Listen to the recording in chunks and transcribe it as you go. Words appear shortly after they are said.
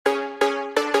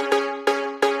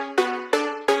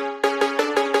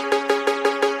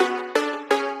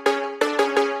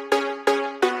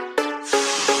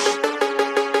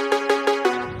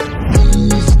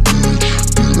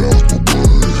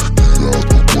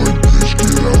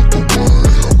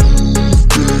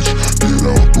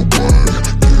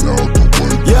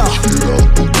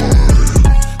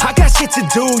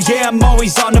I'm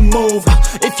always on the move.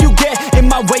 If you get in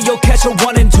my way, you'll catch a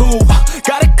 1 and 2.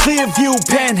 Got a clear view,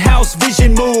 penthouse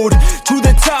vision mood. To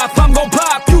the top, I'm gon'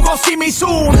 pop, you gon' see me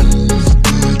soon.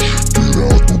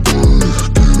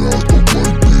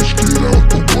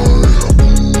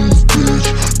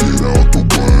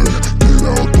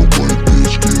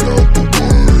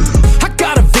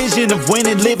 Of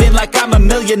winning, living like I'm a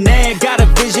millionaire. Got a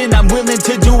vision, I'm willing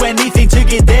to do anything to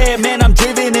get there. Man, I'm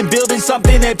driven and building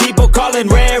something that people calling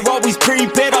rare. Always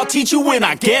prepared, I'll teach you when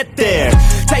I get there.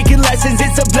 Taking lessons,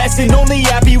 it's a blessing. Only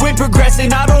happy when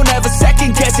progressing. I don't ever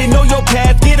second guessing. Know your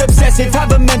path, get obsessive.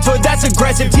 Have a mentor that's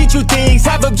aggressive. Teach you things,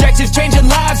 have objectives. Changing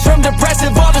lives from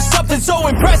depressive all to something so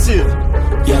impressive.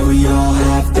 Yeah, we all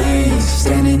have things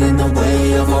standing in the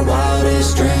way of our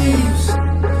wildest dreams.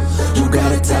 You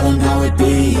gotta tell them how it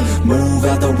be. Move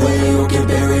out the way or get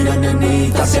buried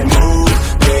underneath. I said move,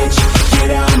 bitch,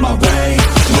 get out of my way.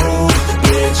 Move,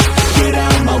 bitch, get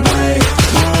out of my way.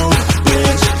 Move,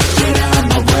 bitch, get out of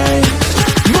my way.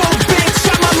 Move, bitch,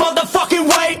 out my motherfucking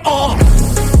way.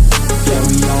 Yeah,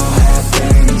 we all have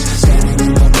things standing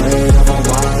in the way of our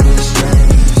wildest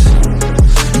dreams.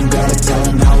 You gotta tell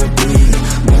them how it be.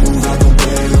 Move out the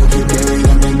way or get buried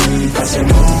underneath. I said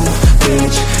move,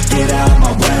 bitch, get out of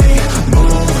my way.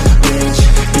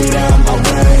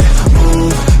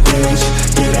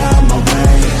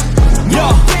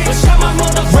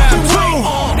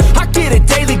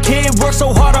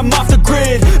 So hard I'm off the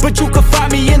grid, but you can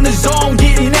find me in the zone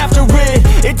getting after it.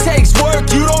 It takes work,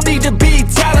 you don't need to be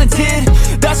talented.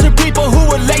 That's for people who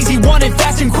are lazy, want it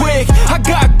fast and quick. I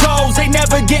got goals, they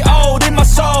never get old in my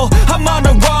soul. I'm on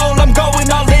a roll, I'm going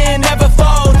all in, never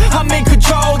fold. I'm in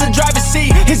control, the driver's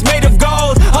seat is made of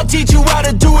gold. I'll teach you how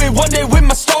to do it one day.